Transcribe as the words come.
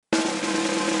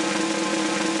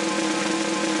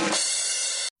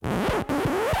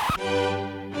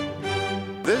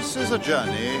This is a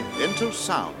journey into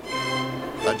sound.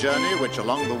 A journey which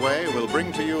along the way will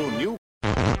bring to you new...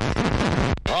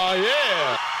 Oh,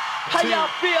 yeah! How y'all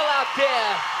feel out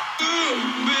there?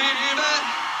 Baby!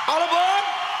 All aboard?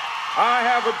 I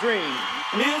have a dream.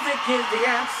 Music is the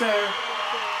answer.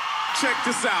 Check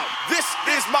this out. This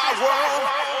is my world.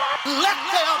 Let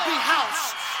there be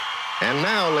house. And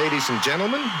now, ladies and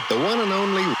gentlemen, the one and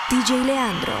only DJ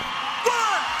Leandro. 1,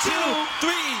 2,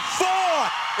 3, 4.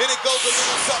 And it goes a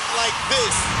little something like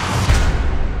this.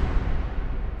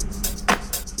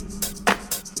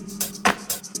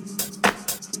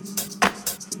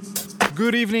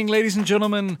 Good evening, ladies and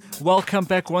gentlemen. Welcome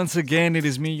back once again. It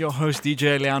is me, your host,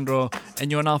 DJ Leandro,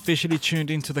 and you are now officially tuned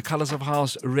into the Colors of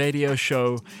House radio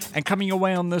show. And coming your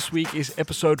way on this week is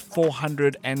episode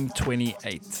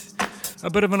 428. A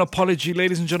bit of an apology,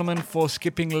 ladies and gentlemen, for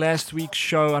skipping last week's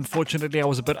show. Unfortunately, I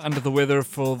was a bit under the weather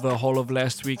for the whole of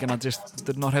last week, and I just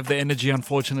did not have the energy,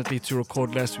 unfortunately, to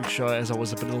record last week's show as I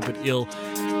was a little bit ill.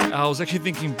 I was actually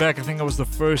thinking back, I think it was the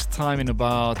first time in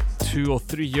about 2 or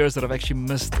 3 years that I've actually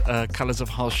missed a Colors of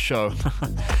House show.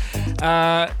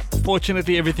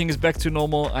 Fortunately, everything is back to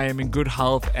normal. I am in good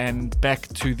health and back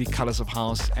to the Colors of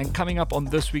House. And coming up on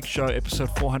this week's show, episode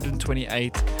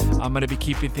 428, I'm going to be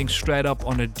keeping things straight up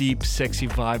on a deep, sexy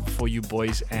vibe for you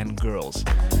boys and girls.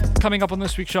 Coming up on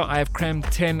this week's show, I have crammed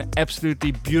 10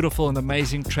 absolutely beautiful and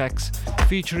amazing tracks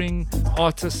featuring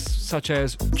artists such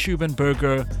as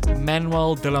Berger,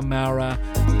 Manuel De La Mare,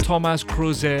 Thomaz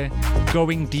Krauze,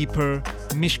 Going Deeper,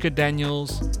 Mischa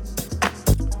Daniels,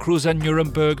 Kruset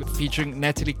Nuerngerg featuring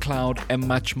Nathalie Claude, and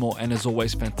much more, and as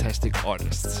always, fantastic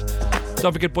artists.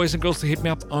 Don't forget, boys and girls, to hit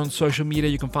me up on social media.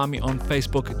 You can find me on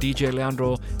Facebook, DJ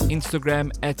Leandro,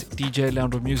 Instagram at DJ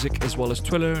Leandro Music, as well as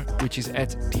Twitter, which is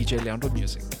at DJ Leandro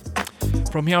Music.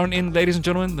 From here on in, ladies and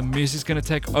gentlemen, the music's going to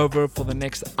take over for the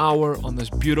next hour on this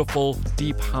beautiful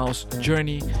deep house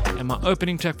journey. And my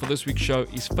opening track for this week's show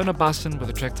is Finnabassen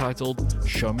with a track titled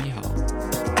Show Me How.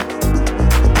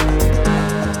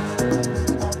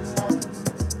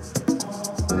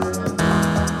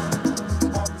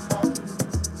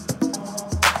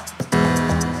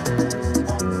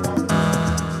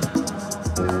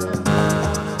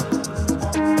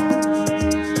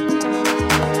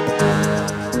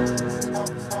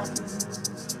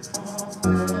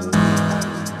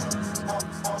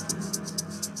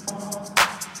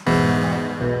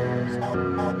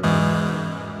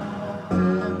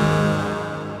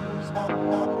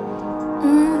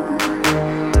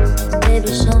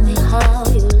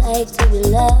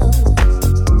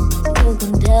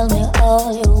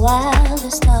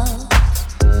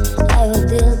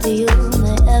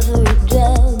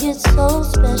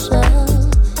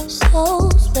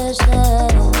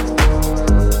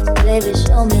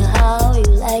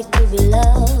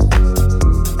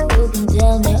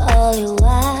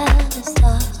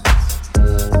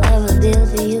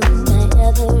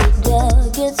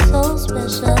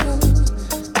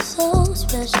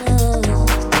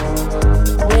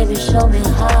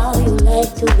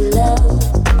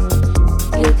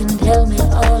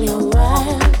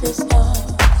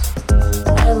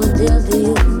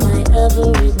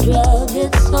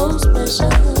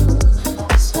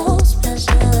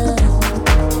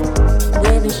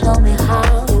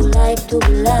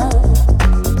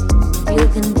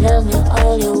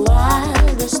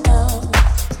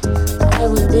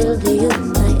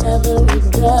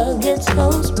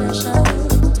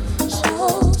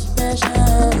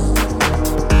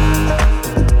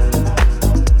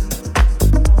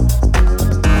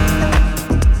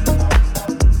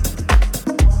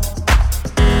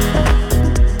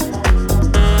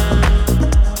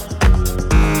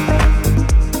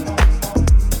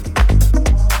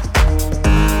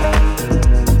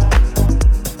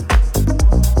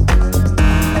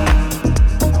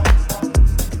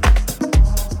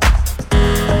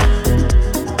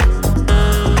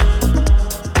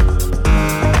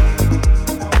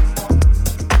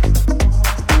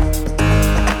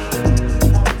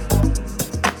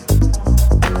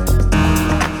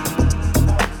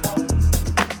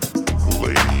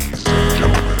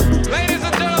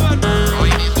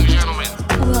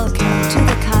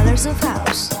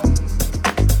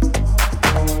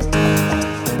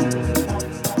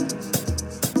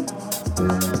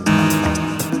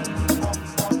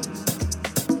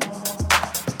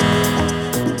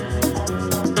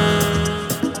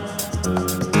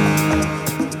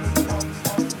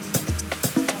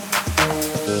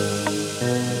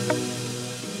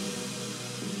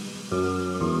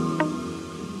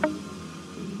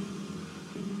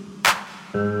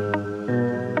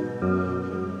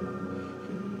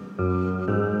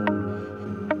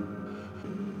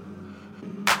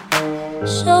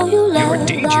 show you love.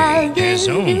 Your DJ I'll has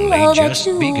give only you all just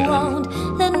that you begun.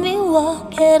 want. Let me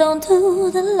walk head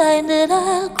onto the line that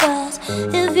I'll cross.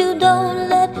 If you don't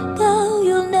let go,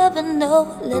 you'll never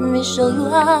know. Let me show you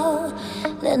how.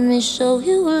 Let me show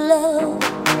you love.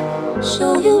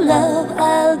 Show you love,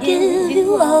 I'll give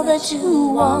you all that you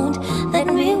want. Let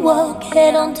me walk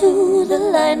head onto the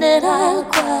line that I'll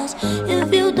cross.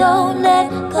 If you don't let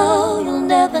go, you'll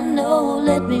never know.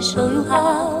 Let me show you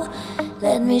how.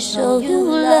 Let me show you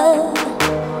love.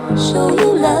 Show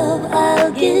you love,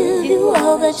 I'll give you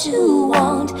all that you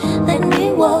want. Let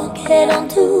me walk head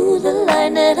onto the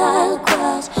line that I'll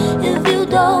cross. If you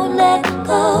don't let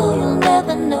go, you'll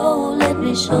never know. Let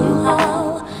me show you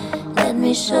how. Let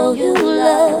me show you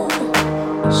love.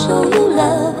 Show you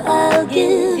love, I'll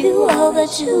give you all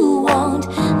that you want.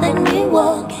 Let me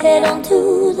walk head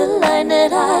onto the line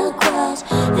that I'll cross.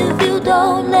 If you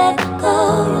don't let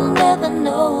go, you'll never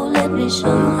know. Let me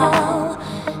show you how.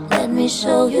 Let me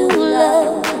show you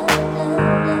love.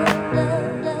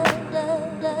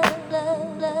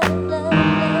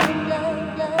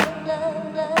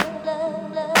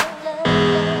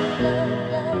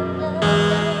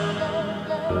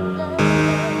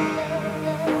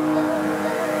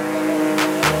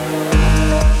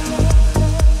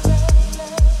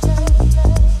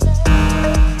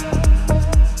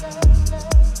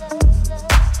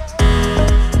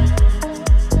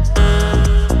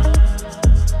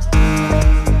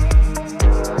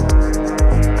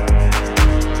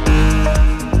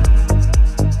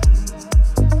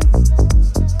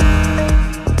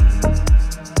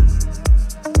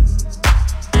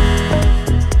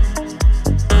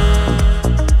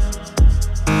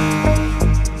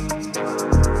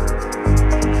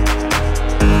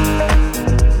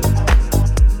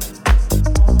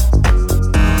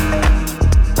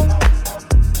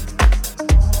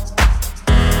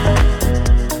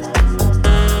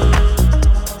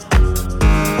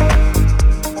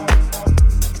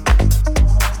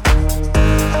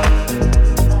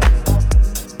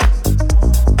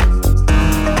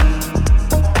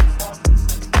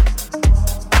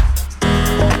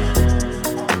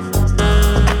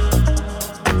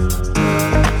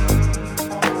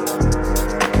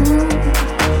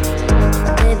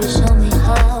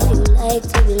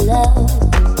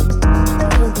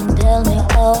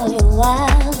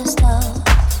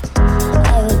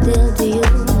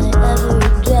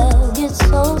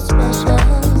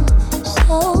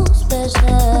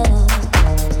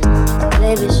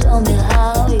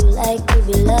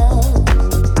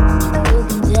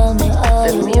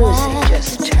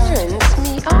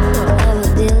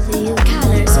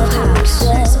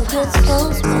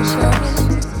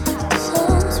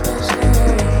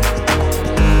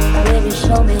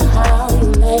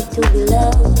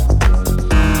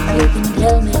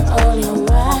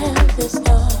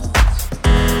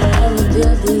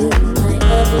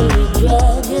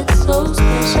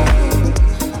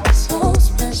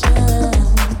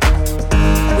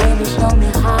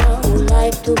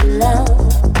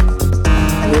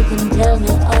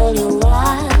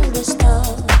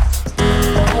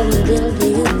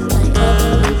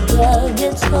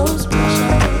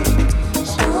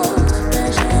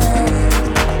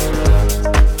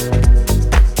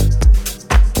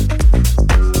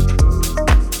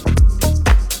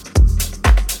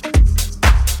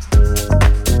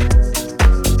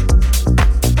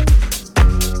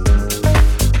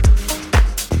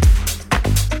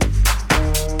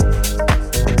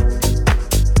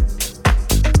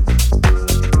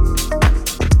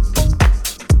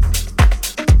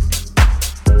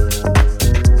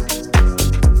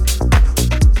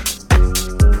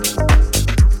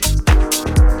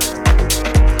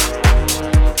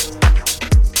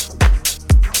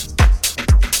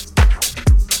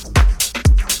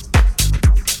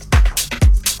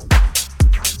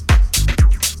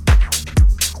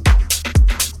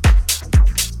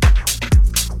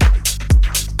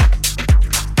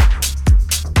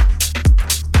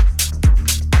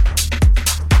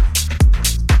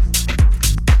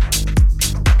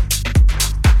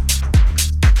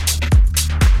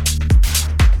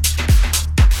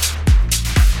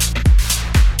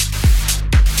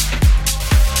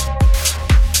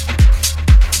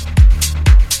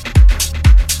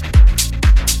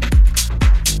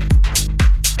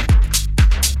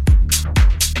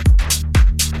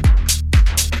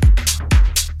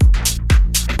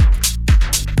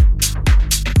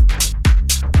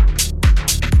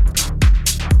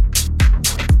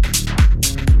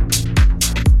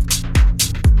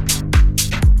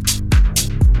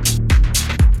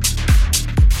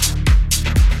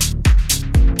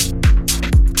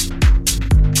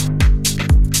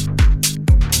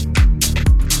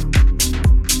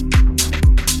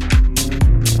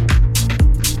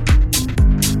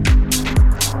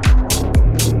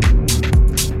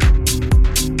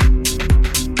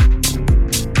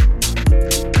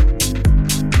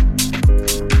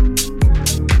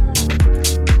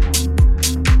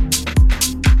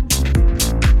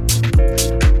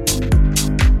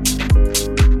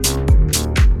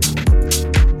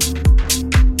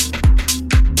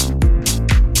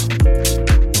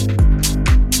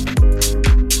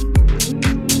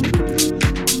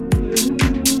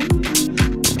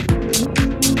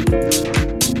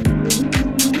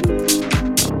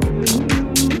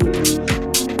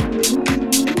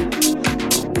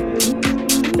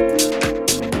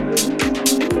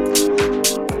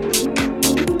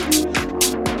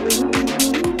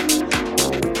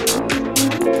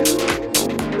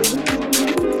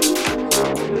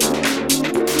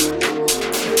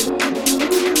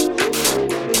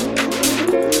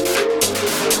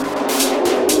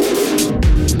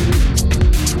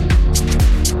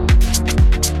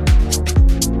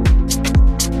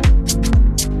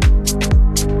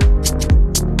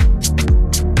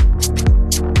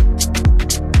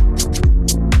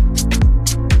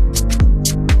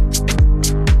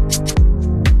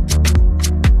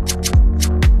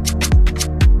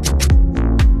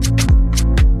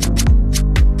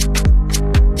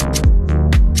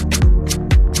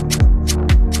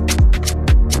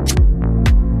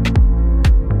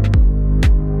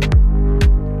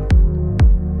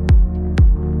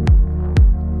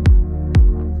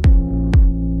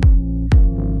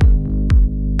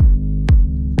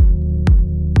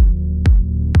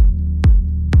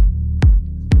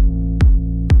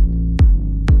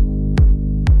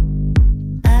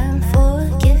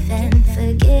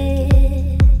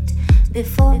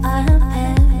 before I'm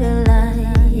paralyzed?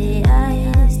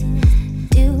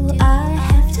 Do I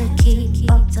have to keep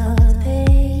up the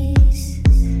pace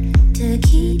to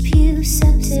keep you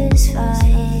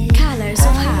satisfied? Colors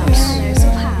of house. Colors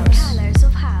of house. Colors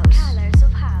of house. Colors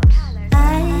of house.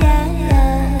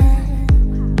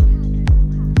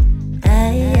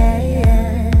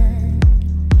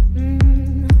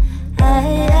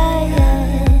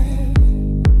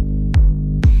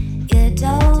 You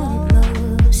don't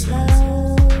move slow.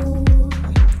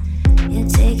 You're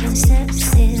taking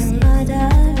steps in my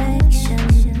direction.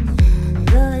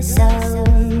 You're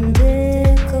sound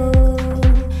echo.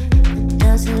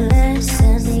 Doesn't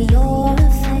lessen your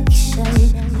affection.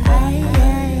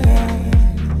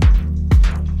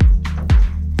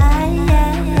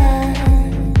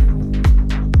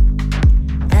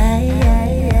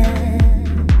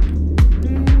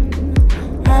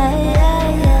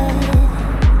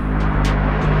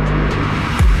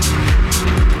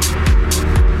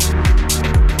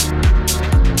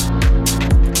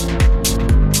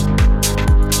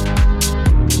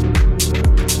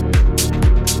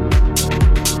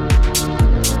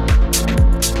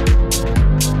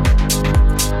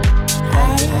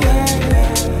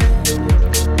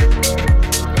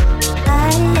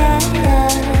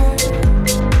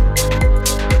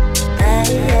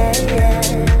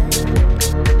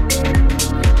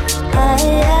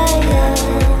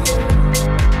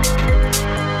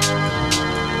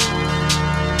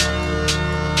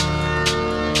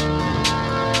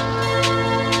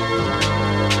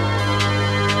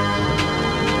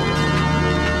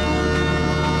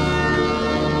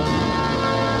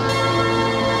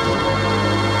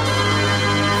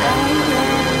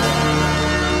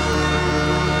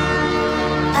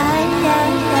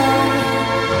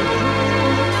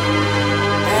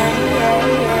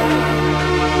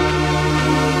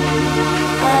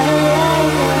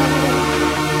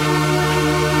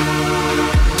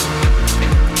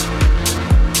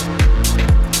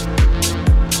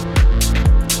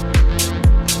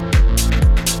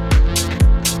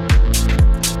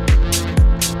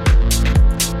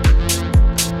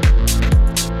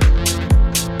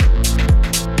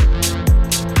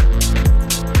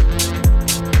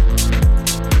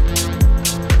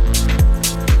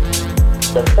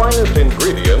 The finest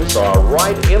ingredients are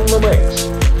right in the mix.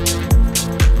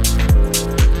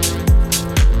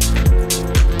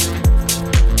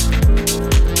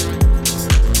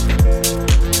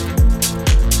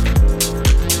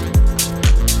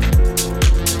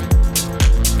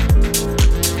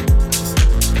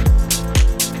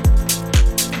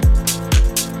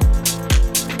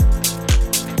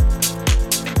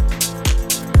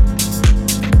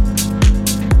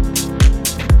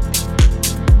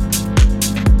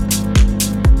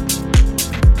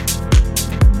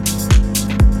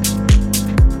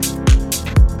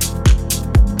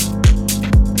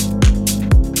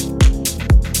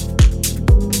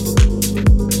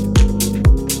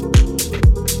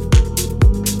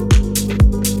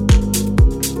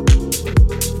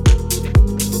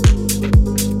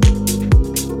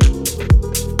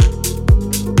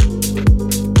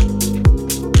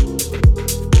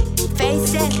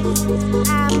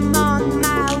 I'm on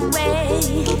my way.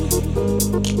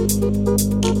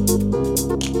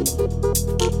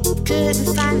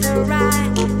 Couldn't find the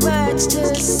right words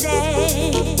to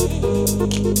say.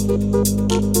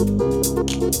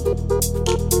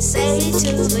 Say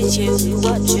to you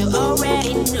what you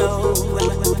already know.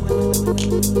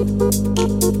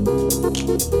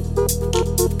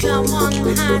 Come on,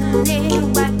 honey,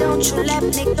 why don't you let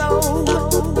me go?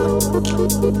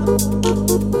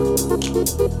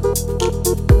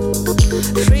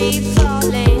 Free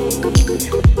falling,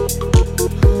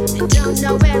 don't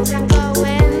know where I'm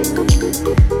going.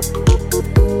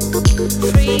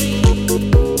 Free.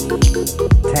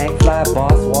 Tank fly,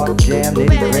 boss walk, jam,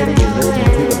 nitty gritty. You're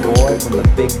listening to the boy from the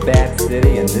big bad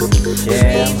city, and this is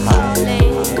Jam High.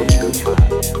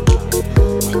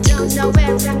 Don't know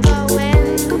where I'm going.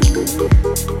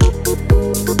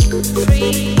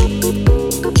 Free.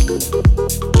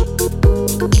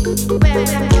 Where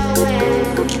I'm going.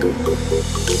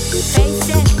 Face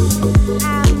it,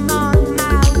 I'm on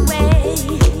my way.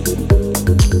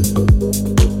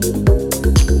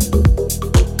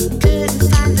 Couldn't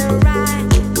find the right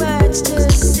words to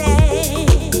say.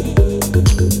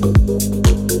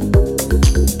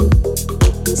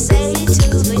 Say to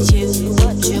you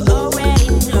what you already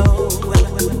know.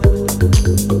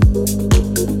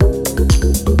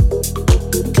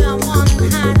 Come on,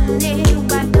 honey,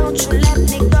 why don't you let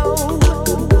me go?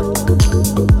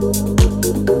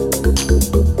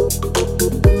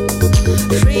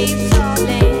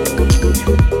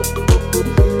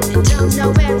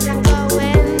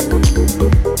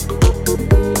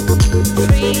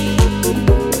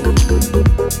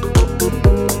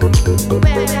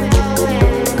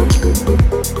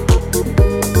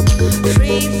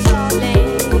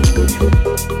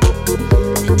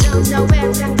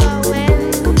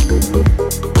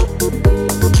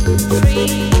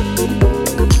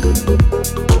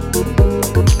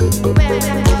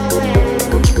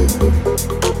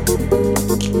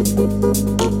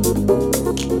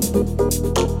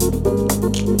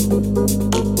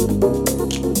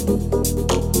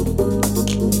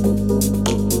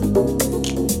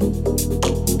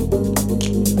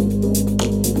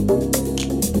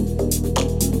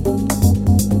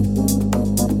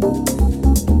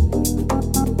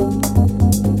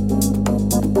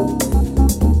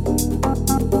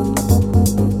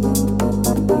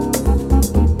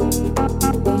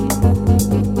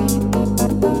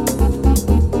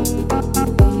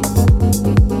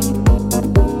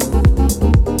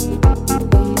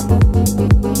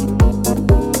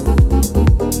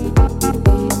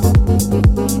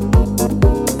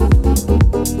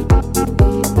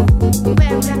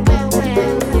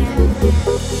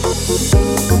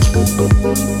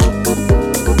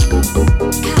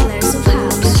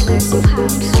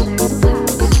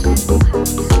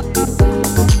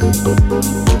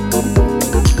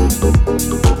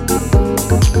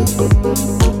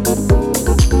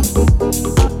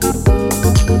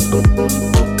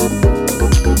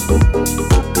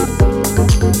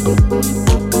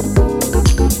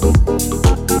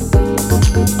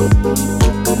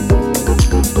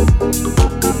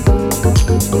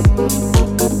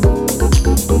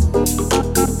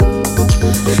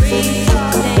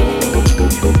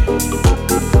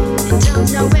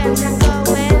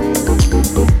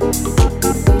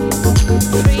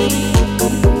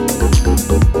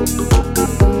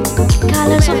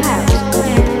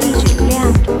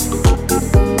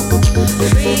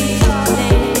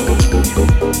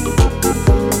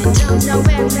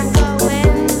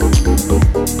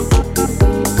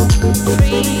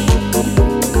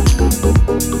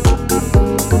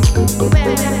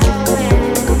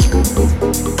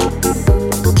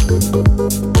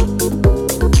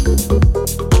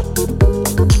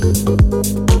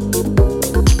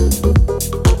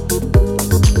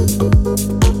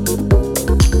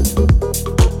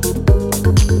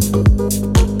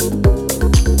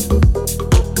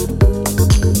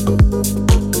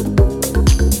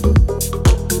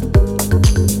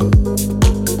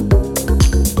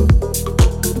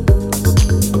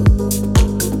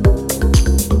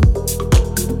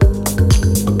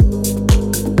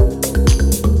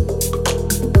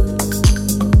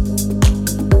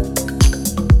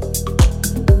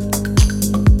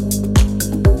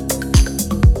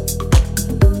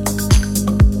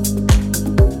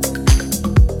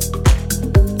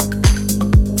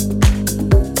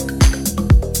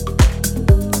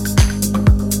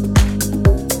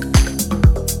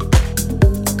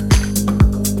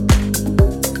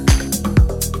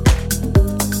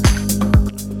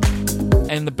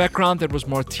 Background, that was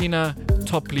Martina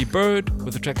Topley Bird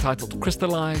with the track titled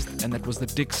Crystalized, and that was the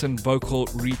Dixon Vocal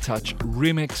Retouch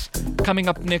remix. Coming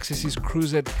up next is his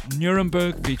Kruset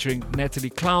Nuerngerg featuring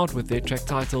Nathalie Claude with their track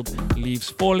titled Leaves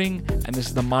Falling, and this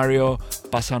is the Mario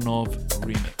Basanov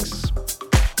remix.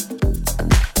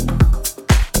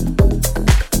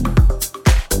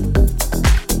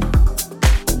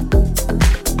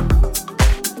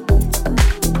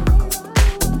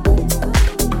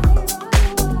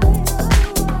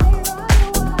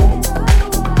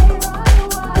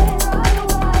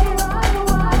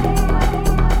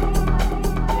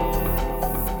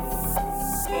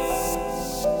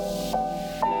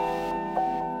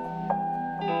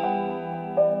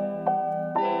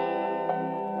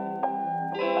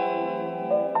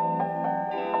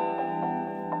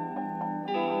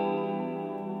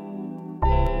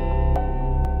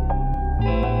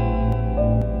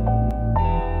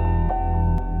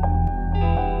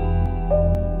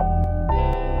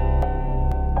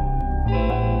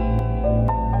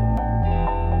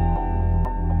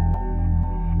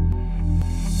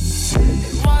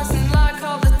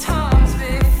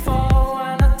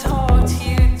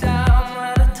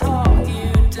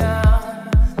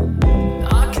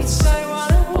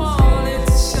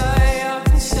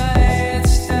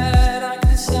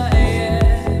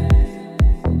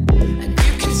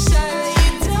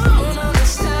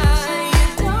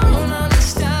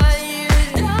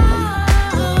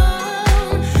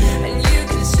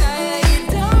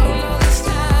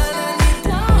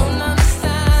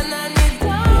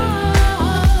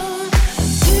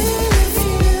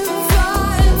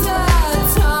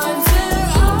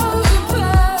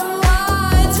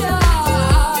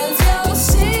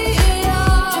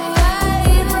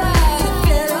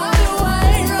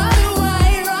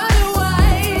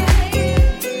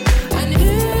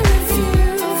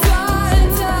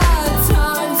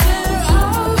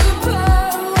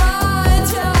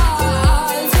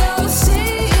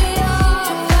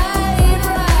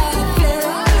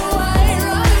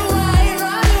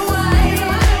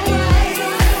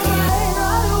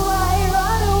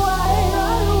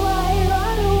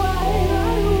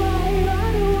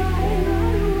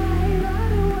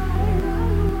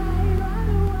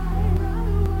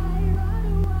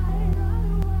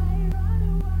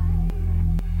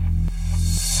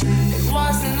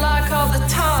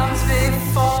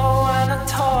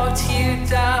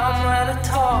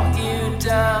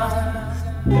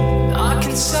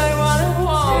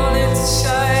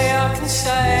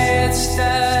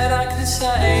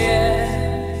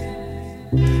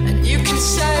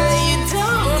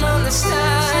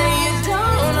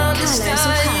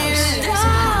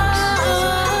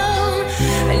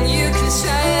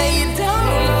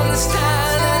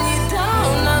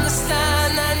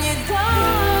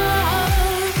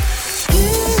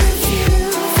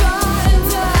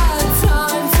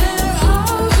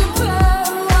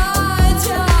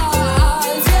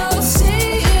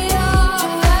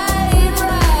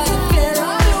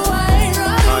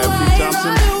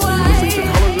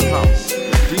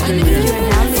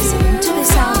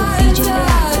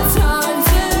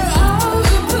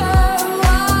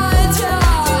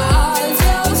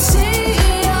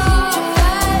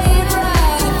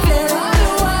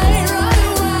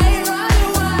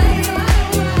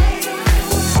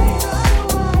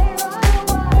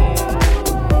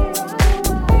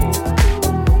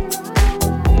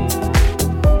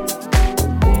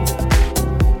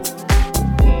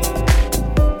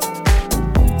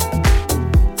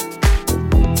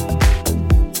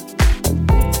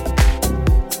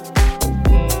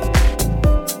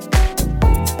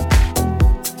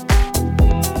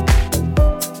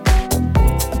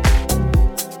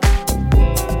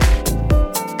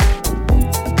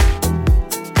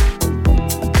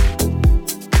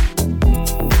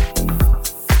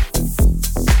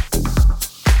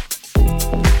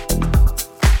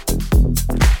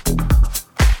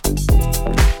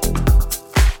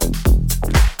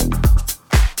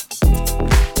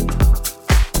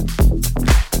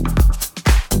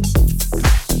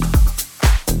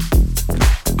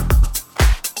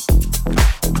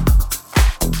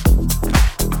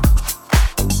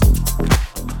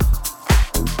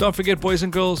 Don't forget, boys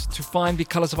and girls, to find the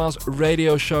Colors of House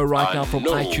radio show right now from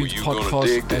iTunes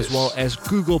Podcast as well as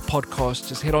Google Podcasts.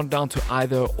 Just head on down to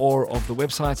either or of the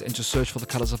websites and just search for the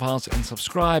Colors of House and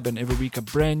subscribe. And every week a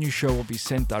brand new show will be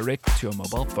sent direct to your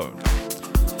mobile phone.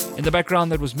 In the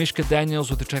background, that was Mischa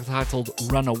Daniels with the track titled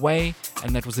Runaway,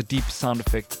 and that was a deep sound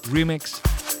effect remix.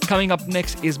 Coming up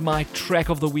next is my track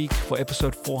of the week for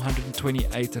episode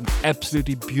 428, an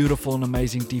absolutely beautiful and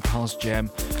amazing deep house jam.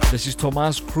 This is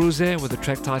Thomaz Krauze with a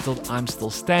track titled I'm Still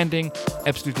Standing.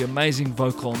 Absolutely amazing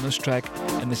vocal on this track,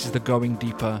 and this is the Going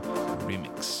Deeper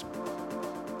remix.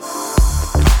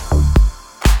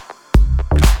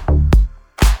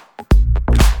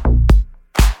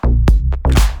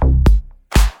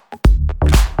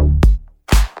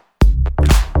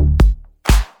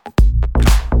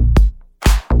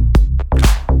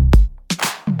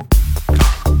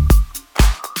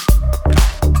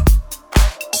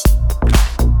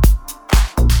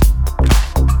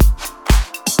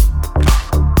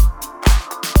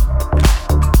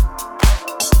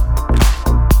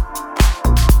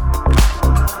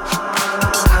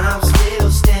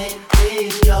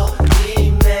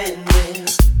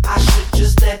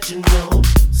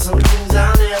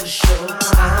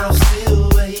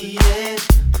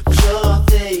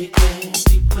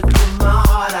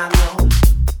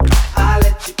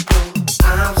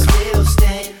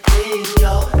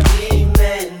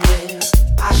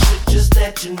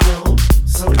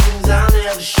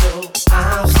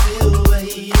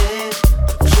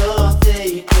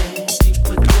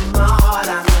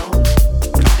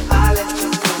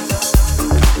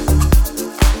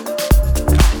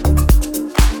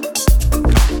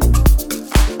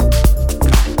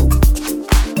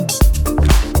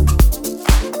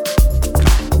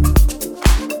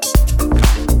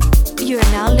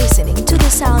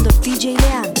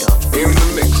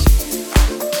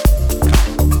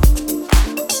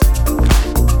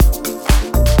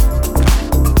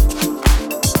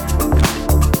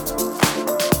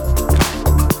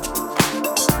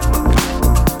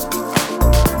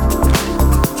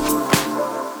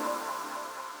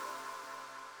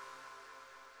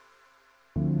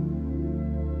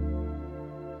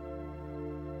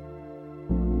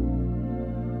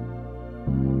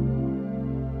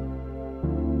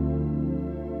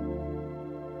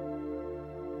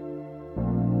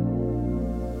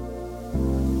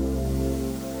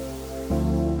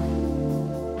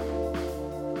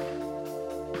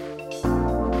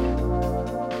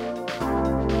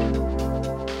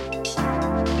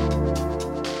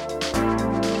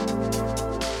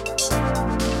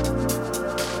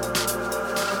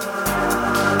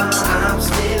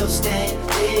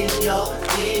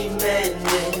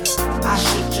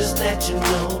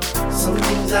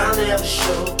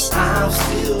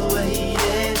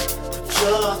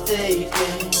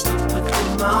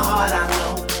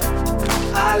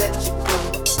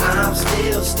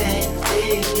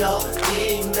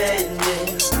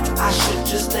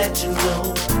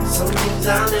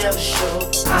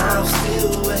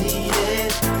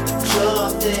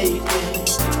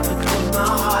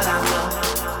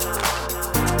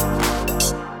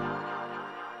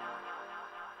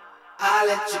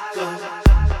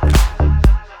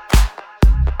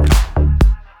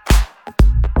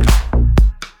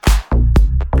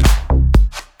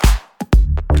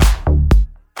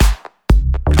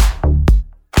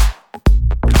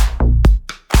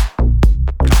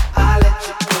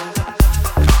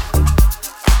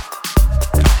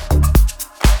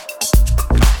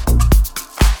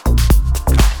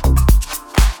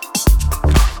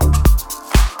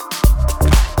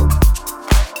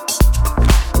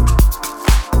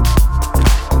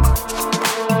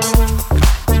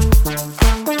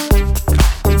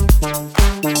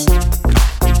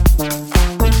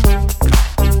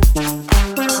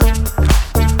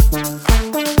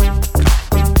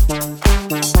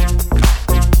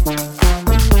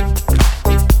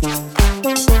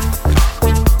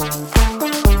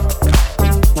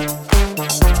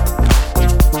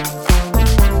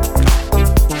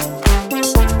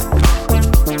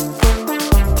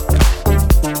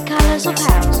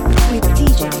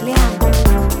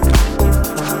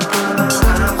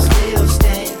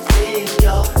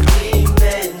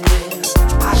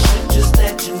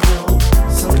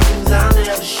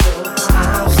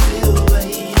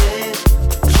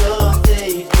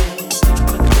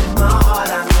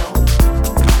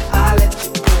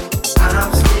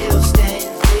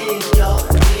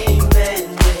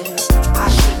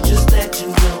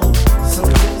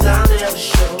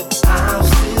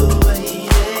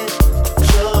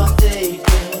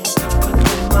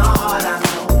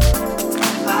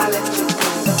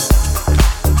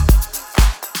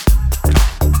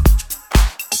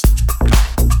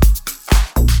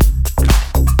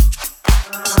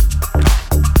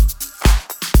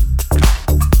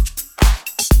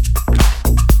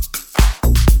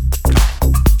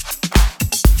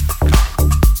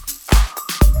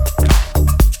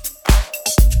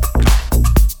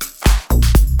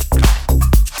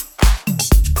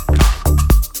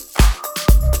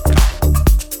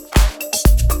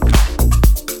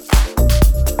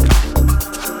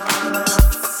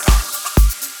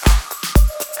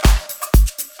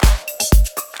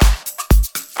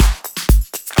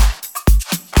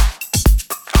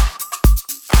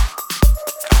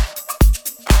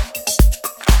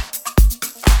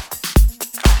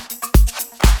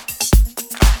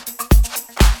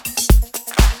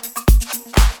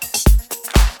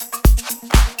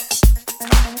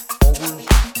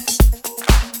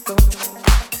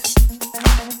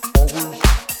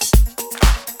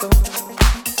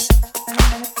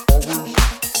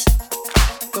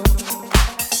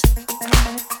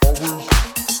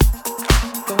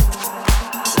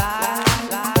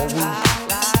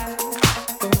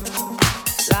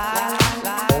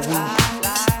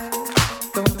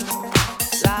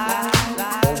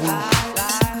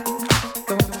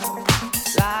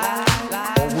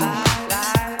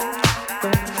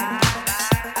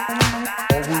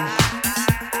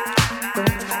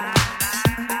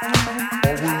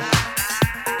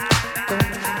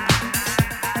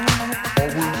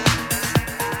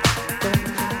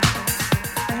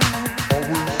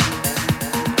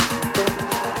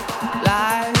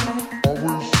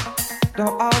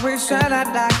 I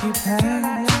like you pain.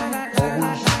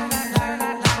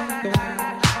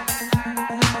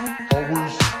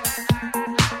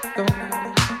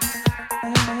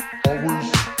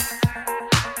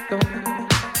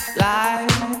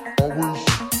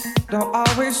 Don't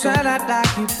always try to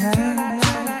like you pain.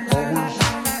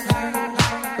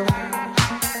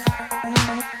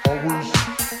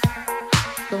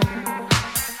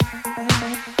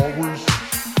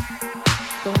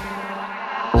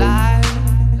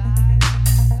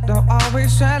 Don't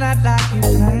always try to like you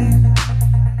pain.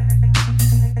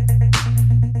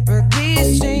 But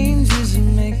these changes are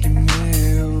making me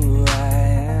who I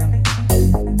am.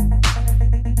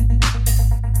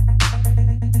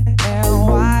 And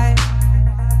why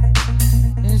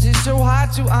is it so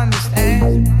hard to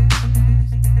understand?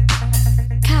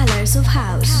 Colors of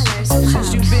House.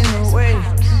 Since you've been away,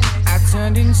 I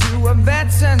turned into a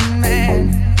better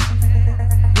man.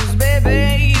 'Cause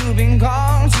baby, you've been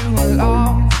gone too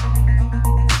long.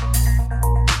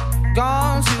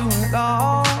 Gone too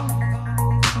long.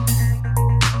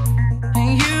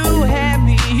 And you had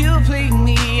me, you played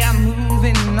me, I'm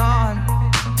moving on.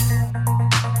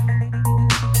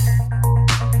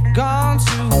 Gone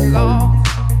too long.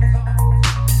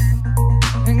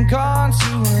 And gone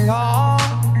too long.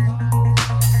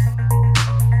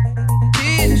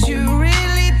 Did you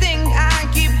really think I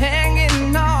keep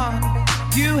hanging on?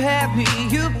 You had me,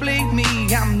 you played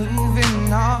me, I'm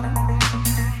moving on.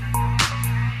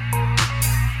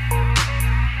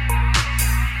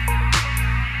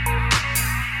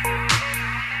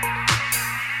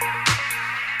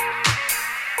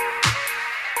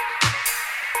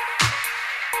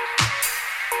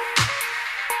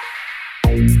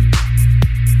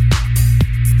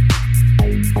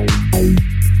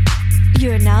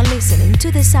 You're now listening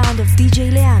to the sound of DJ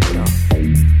Leandro.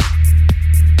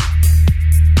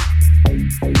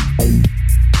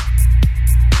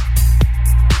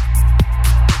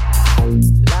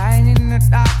 Lying in the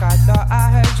dark, I thought I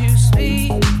heard you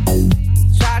speak.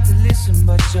 Tried to listen,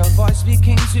 but your voice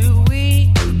became too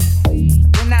weak.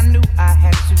 Then I knew I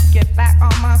had to get back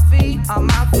on my feet,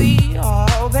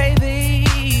 oh baby.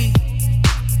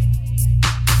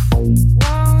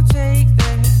 Won't take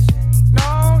this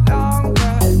no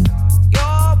longer.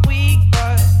 You're weak,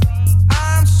 but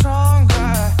I'm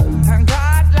stronger. And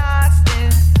got lost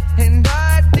in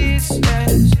the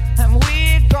distance, and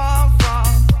we're gone from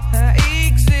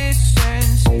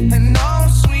existence. And no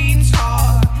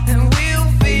sweetheart, and we'll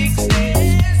fix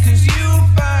this. 'Cause you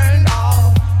burned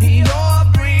all your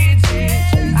bridges.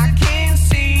 I can't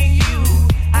see you,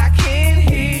 I can't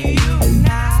hear you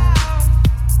now.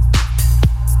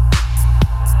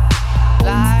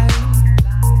 Lie,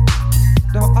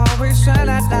 don't always try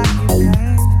to like you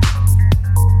can.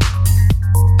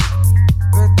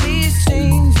 But these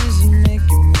changes are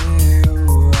making me who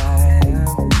I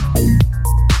am.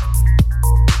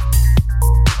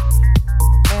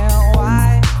 And why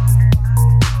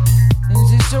is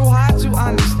it so hard to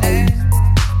understand?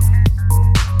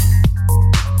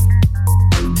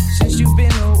 Since you've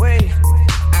been away,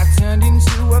 I turned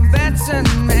into a better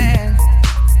man.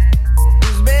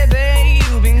 'Cause baby,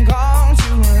 you've been gone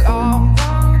too long.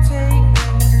 Won't take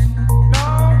this, no,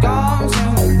 gone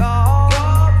too long.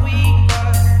 You're weak,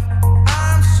 but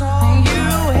I'm strong. And you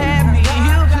had me,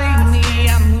 you played me,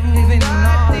 I'm moving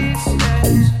on.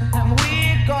 And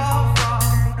we're gone from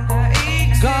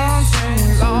gone too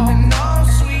long. And no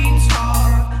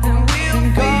sweetheart, and we'll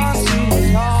gone too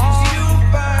long. 'Cause you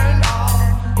burned all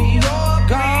your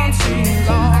gone too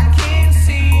long. I can't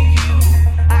see you,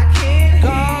 I can't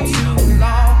gone too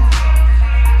long.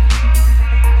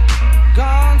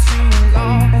 Gone too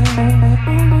long.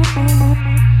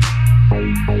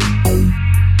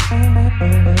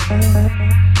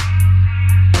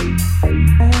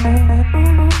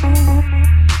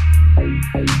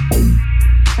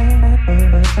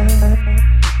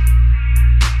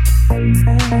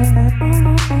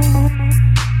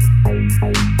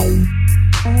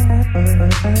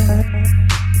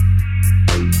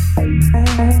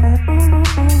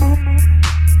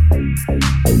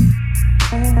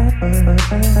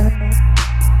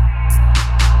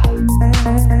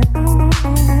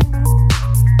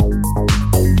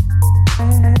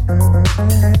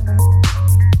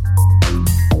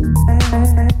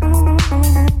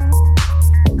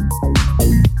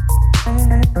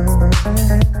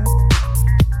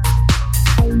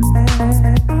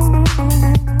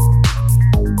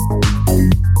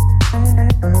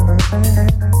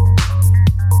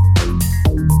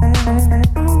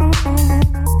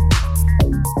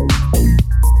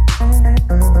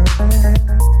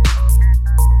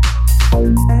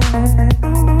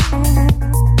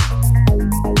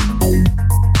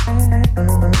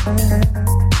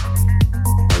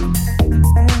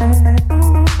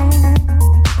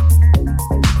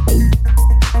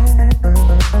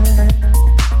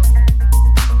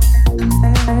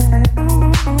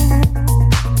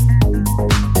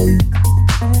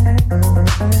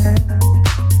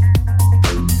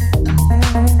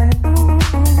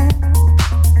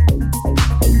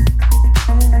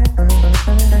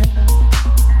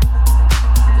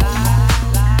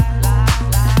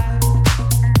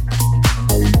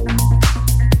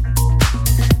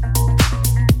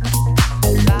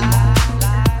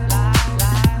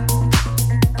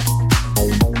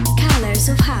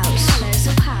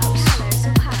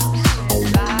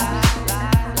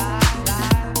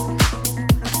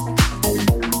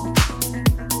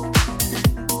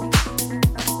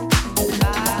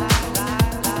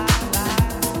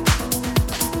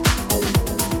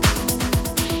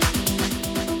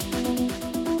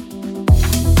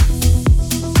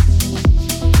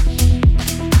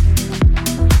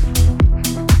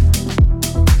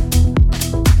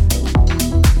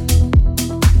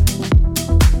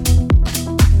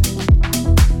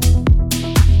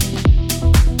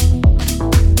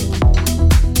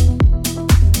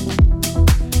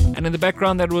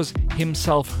 background, that was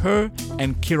HimSelfHer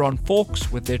and Kieran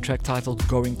Fawkes with their track titled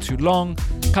Going Too Long.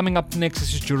 Coming up next,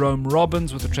 this is Jerome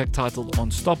Robbins with a track titled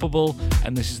Unstoppable,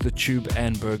 and this is the Tube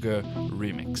and Berger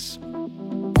remix.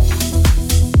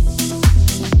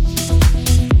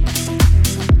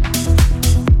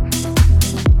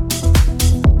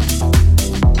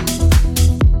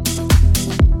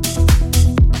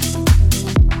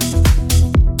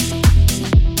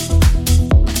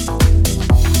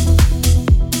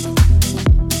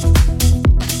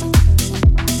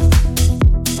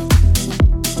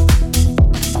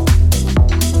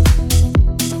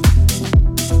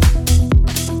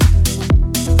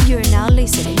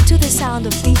 Sound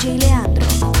of DJ Leandro.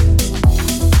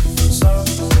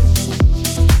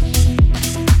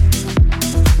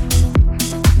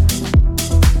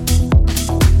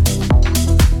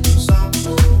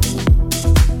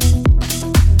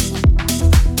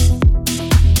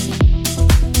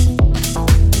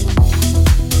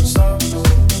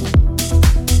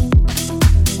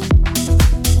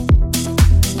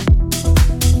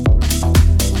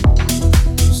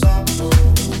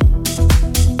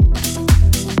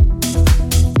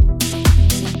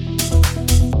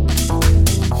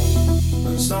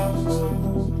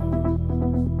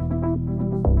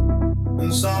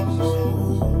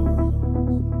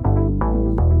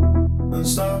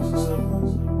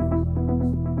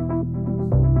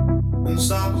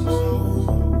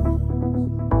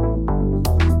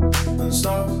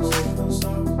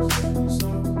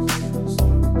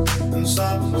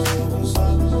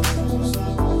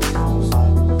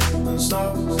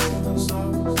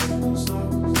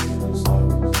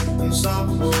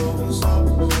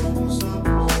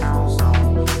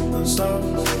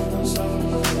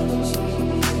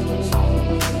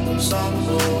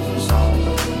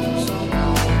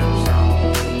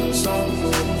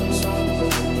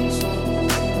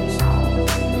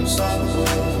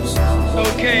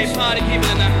 Okay, party people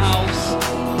in the house.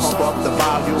 Pump up the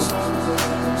volume.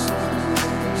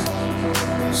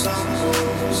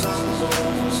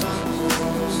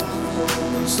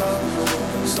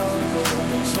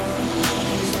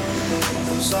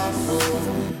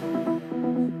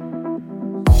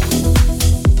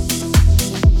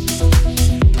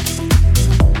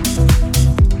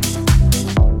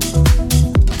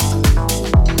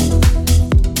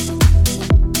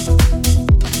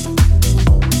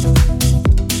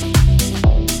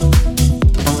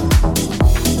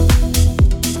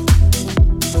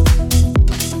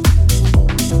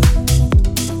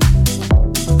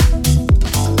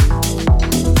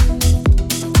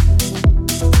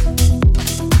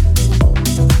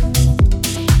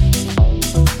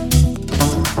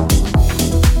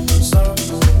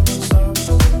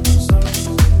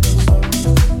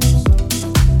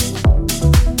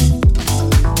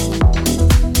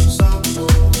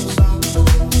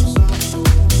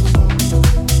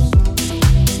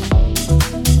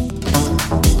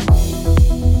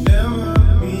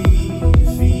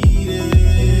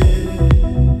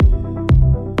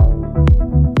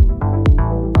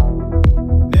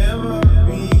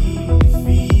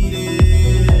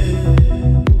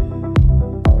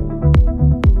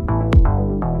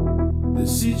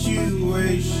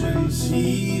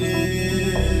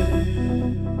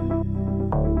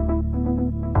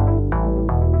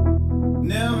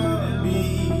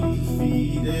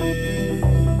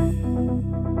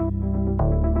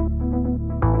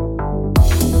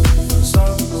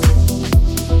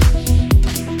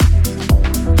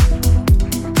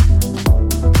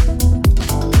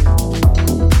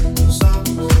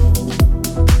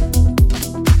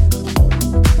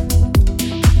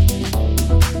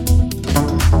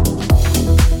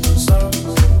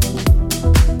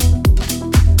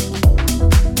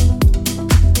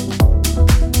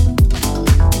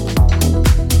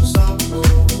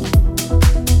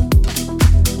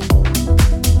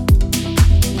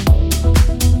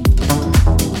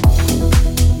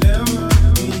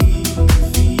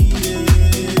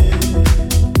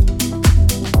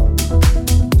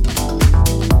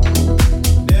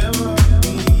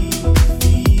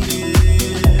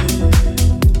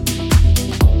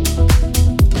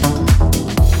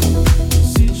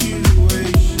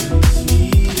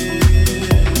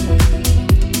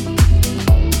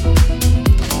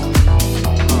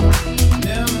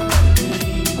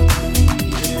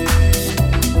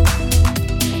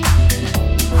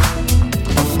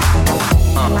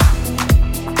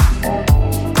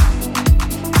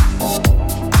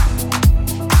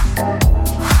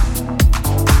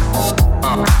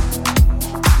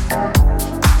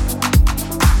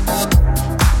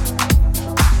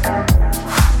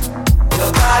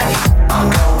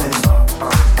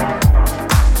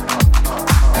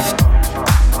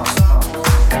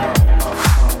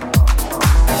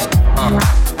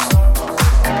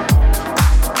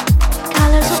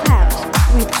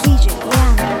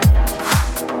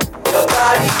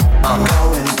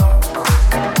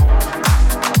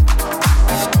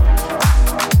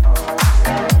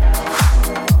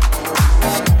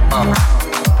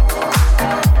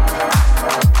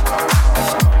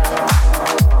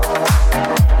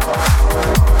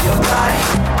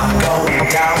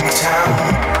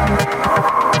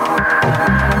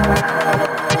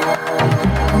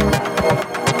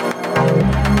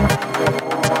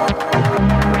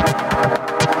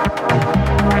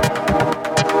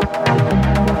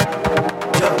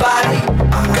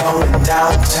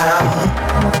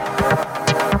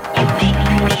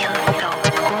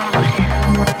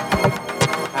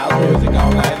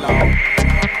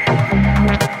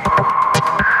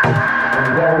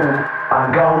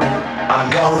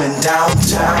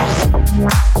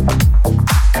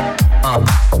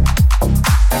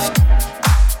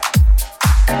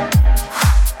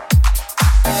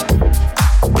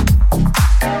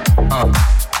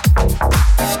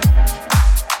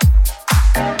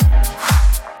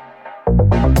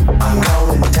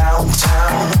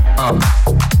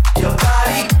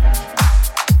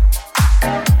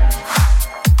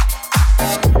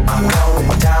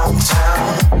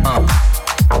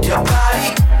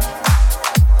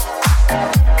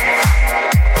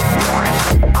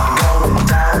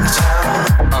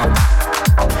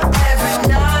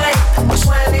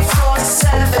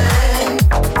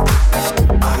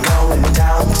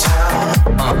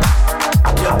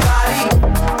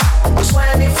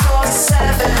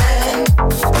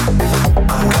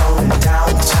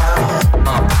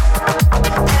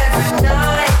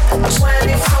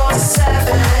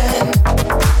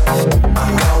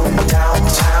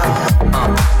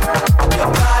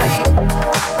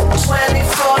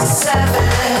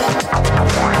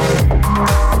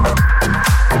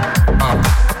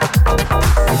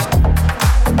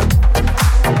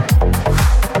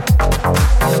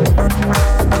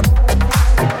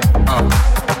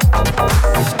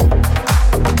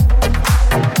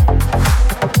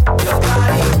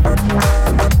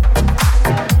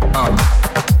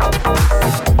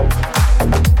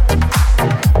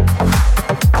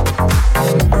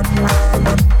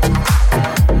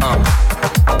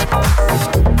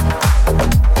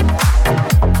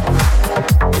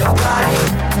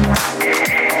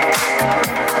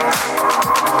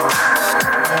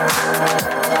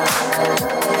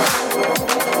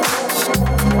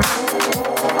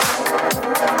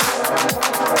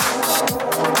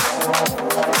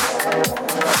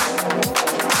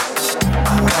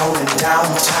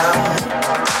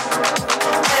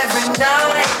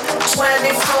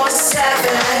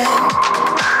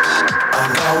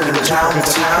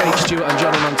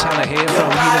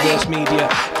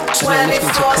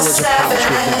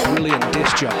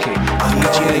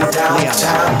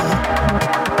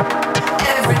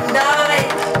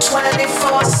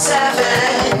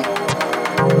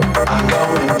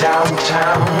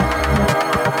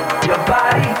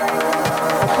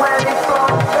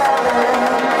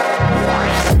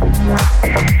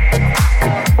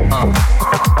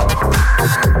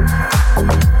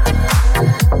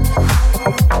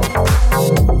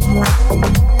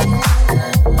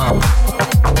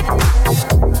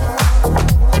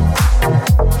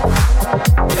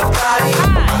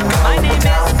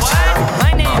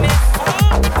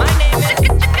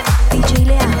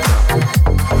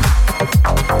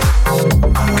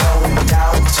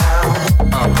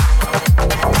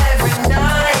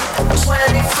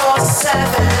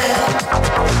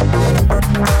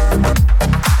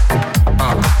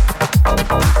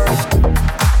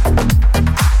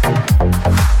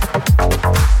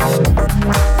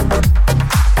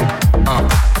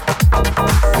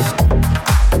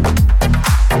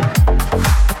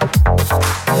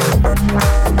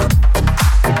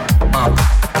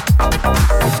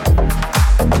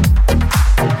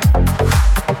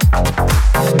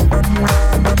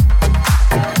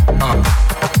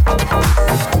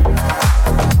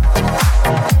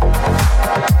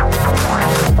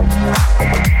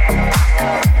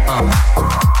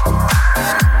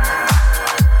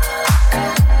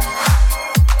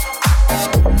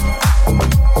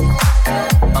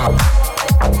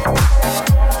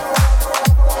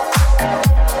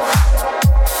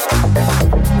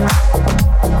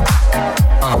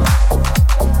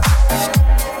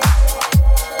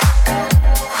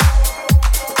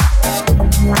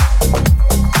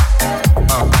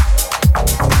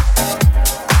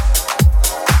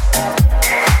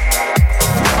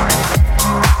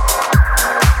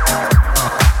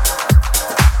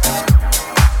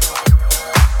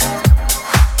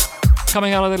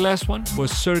 Coming out of the last one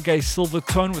was Sergey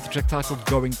Silvertone with the track titled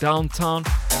Going Downtown.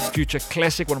 Future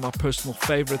classic, one of my personal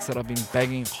favorites that I've been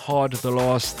banging hard the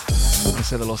last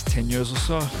 10 years or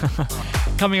so.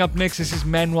 Coming up next, this is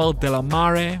Manuel De La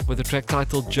Mare with the track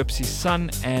titled Gypsy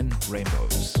Sun and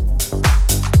Rainbows.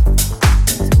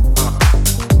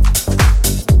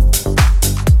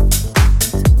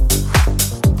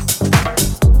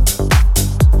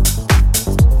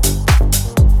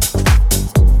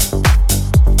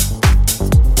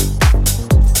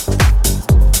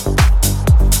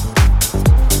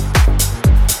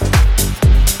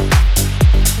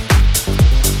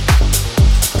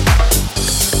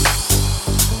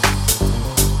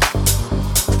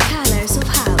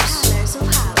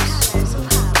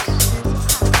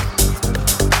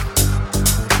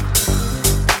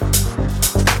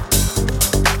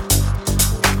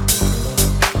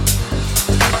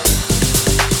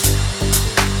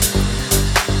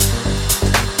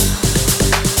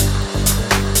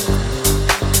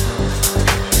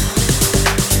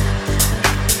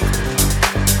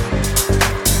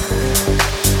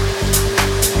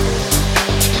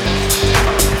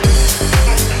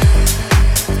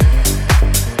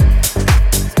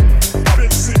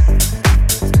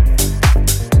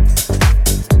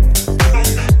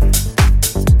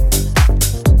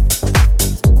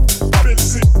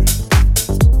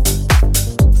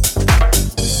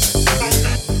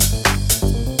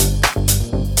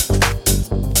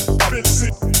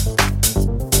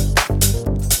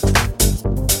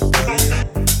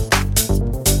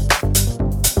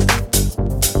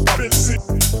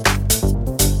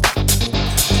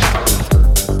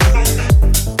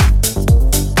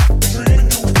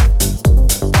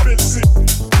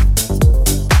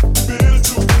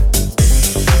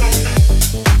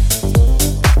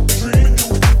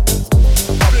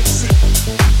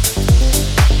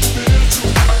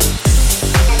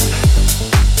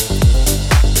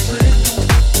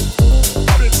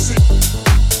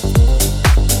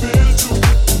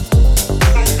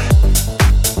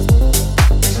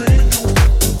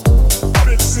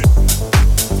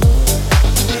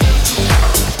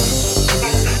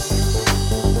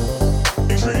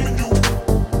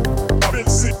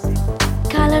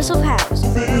 Colors of House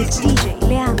with DJ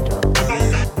Leandro.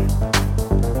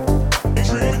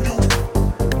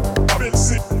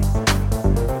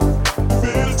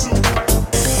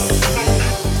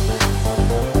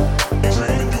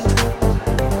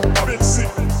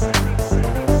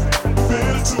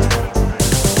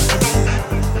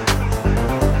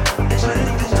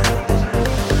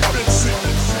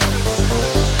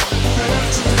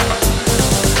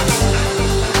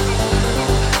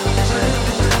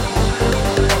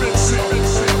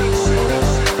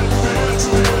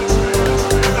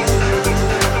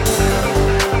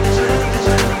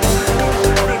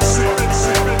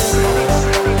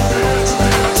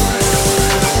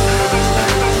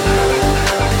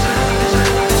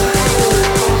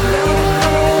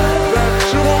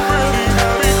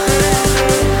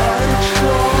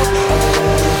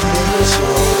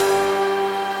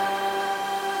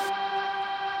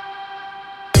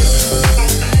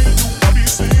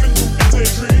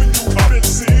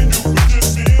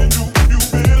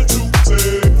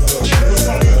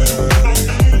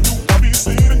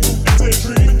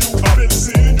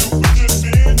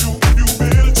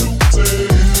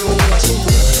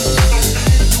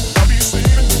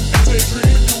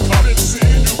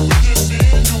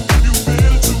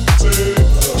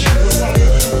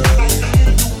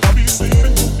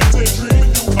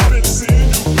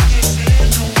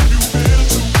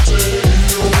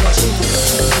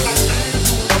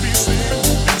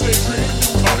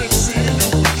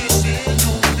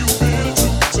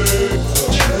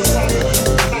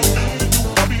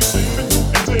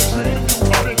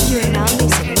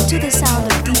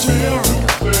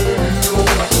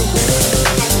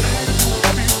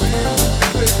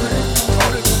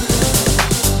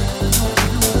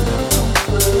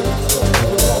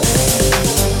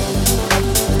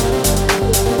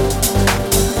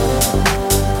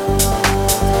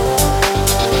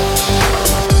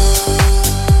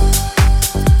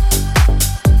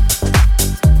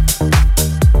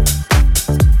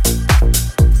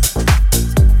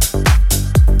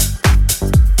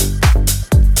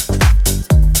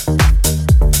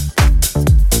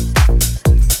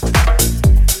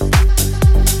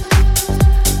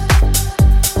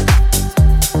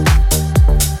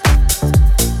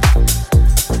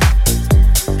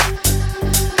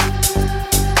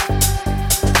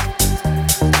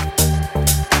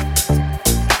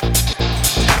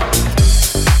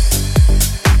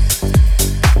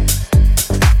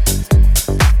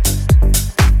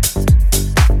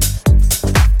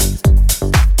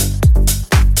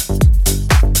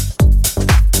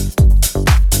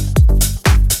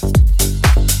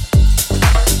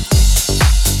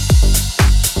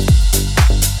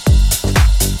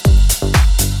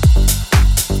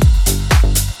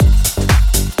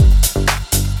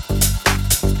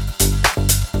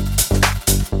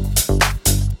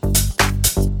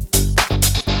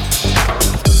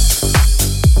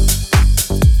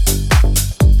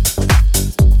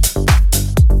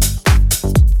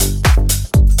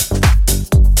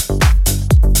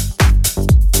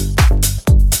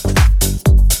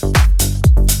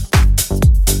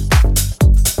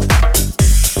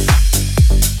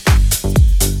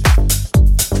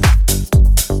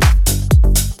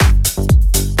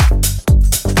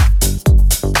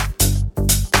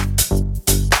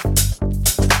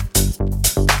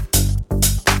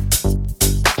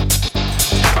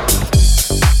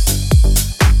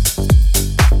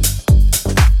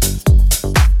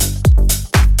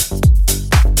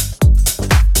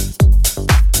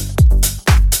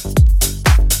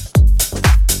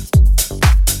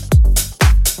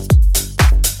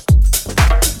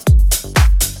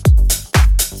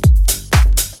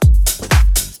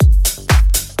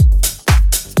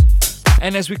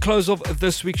 And as we close off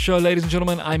this week's show, ladies and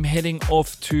gentlemen, I'm heading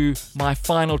off to my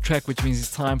final track, which means it's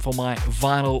time for my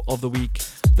vinyl of the week.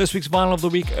 This week's vinyl of the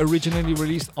week originally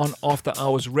released on After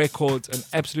Hours Records, an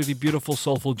absolutely beautiful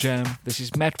soulful jam. This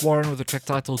is Matt Warren with the track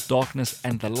titled Darkness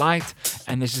and the Light,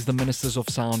 and this is the Ministers of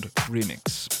Sound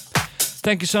remix.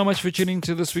 Thank you so much for tuning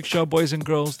to this week's show, boys and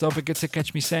girls. Don't forget to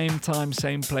catch me same time,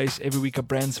 same place every week, a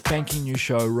brand spanking new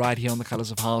show right here on the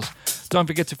Colors of House. Don't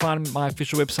forget to find my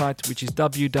official website, which is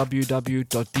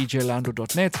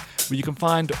www.djlandro.net, where you can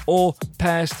find all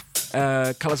past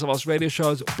Colors of House radio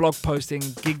shows, blog posting,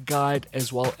 gig guide,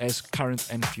 as well as current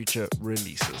and future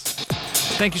releases.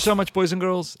 Thank you so much, boys and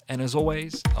girls, and as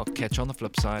always, I'll catch you on the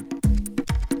flip side.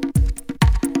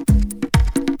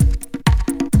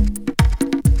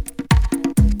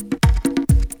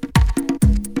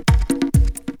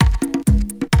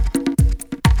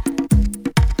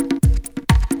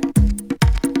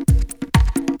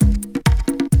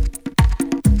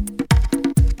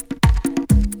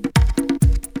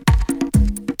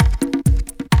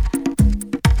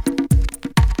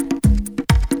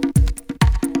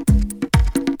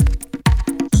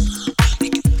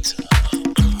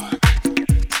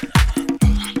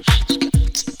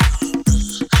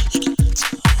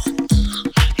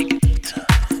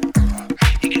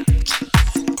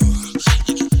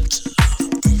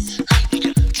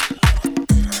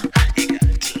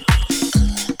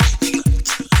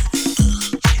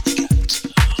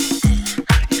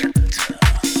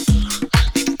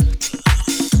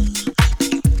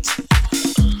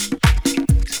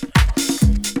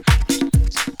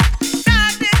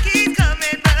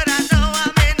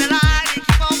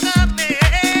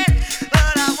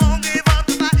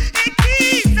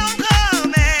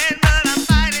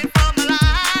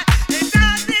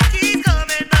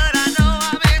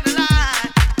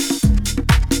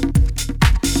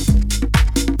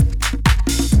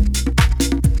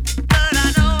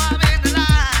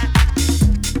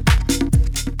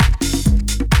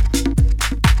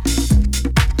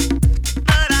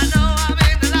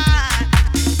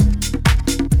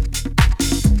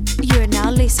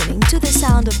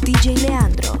 DJ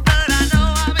Leandro.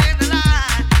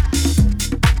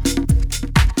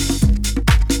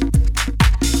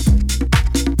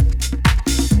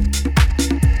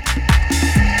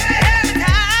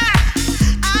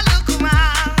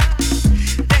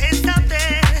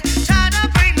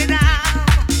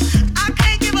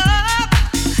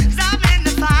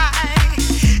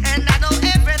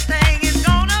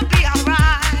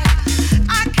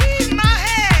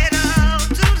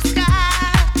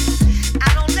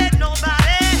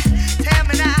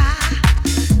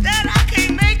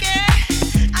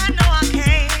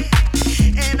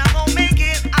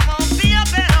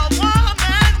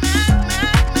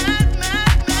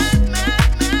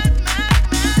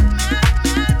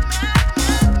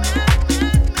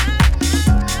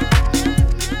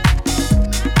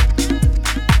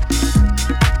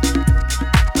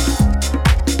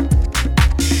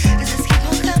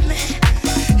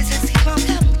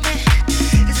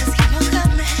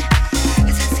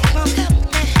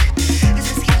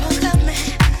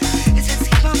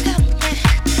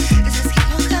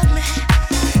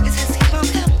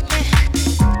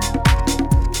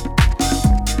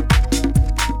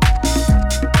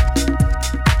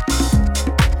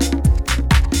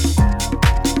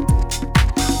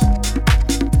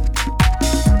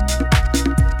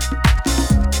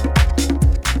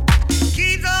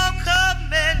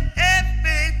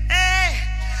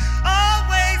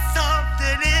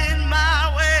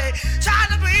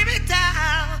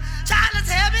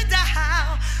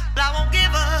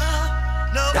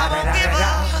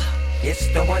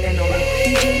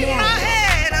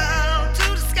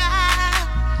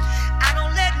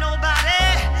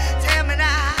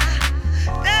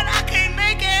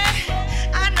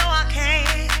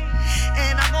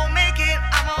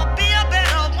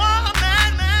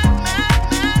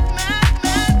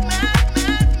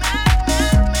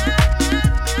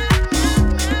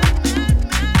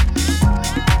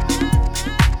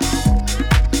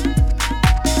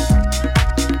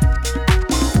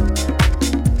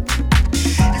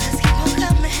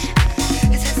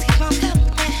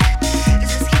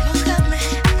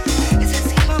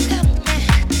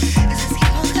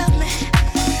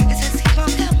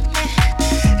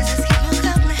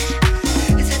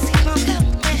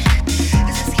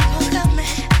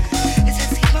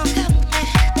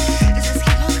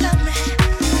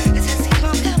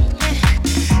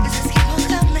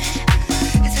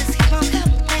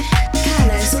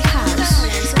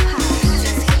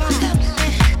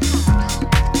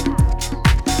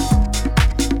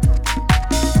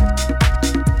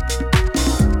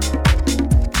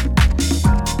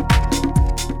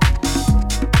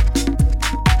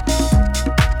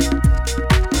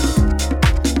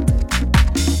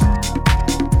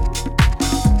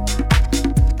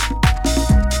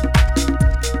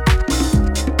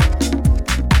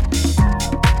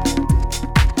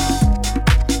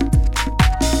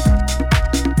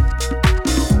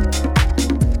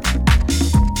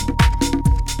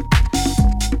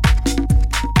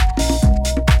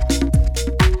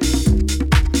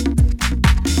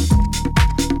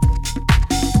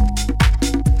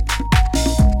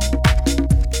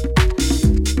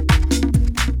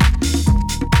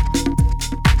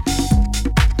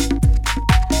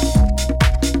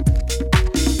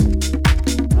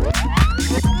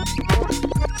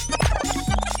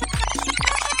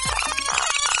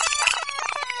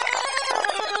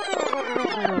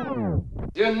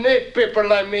 You need people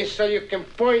like me so you can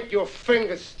point your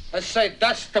fingers and say,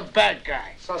 that's the bad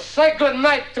guy. So say good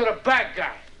night to the bad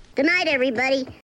guy. Good night, everybody.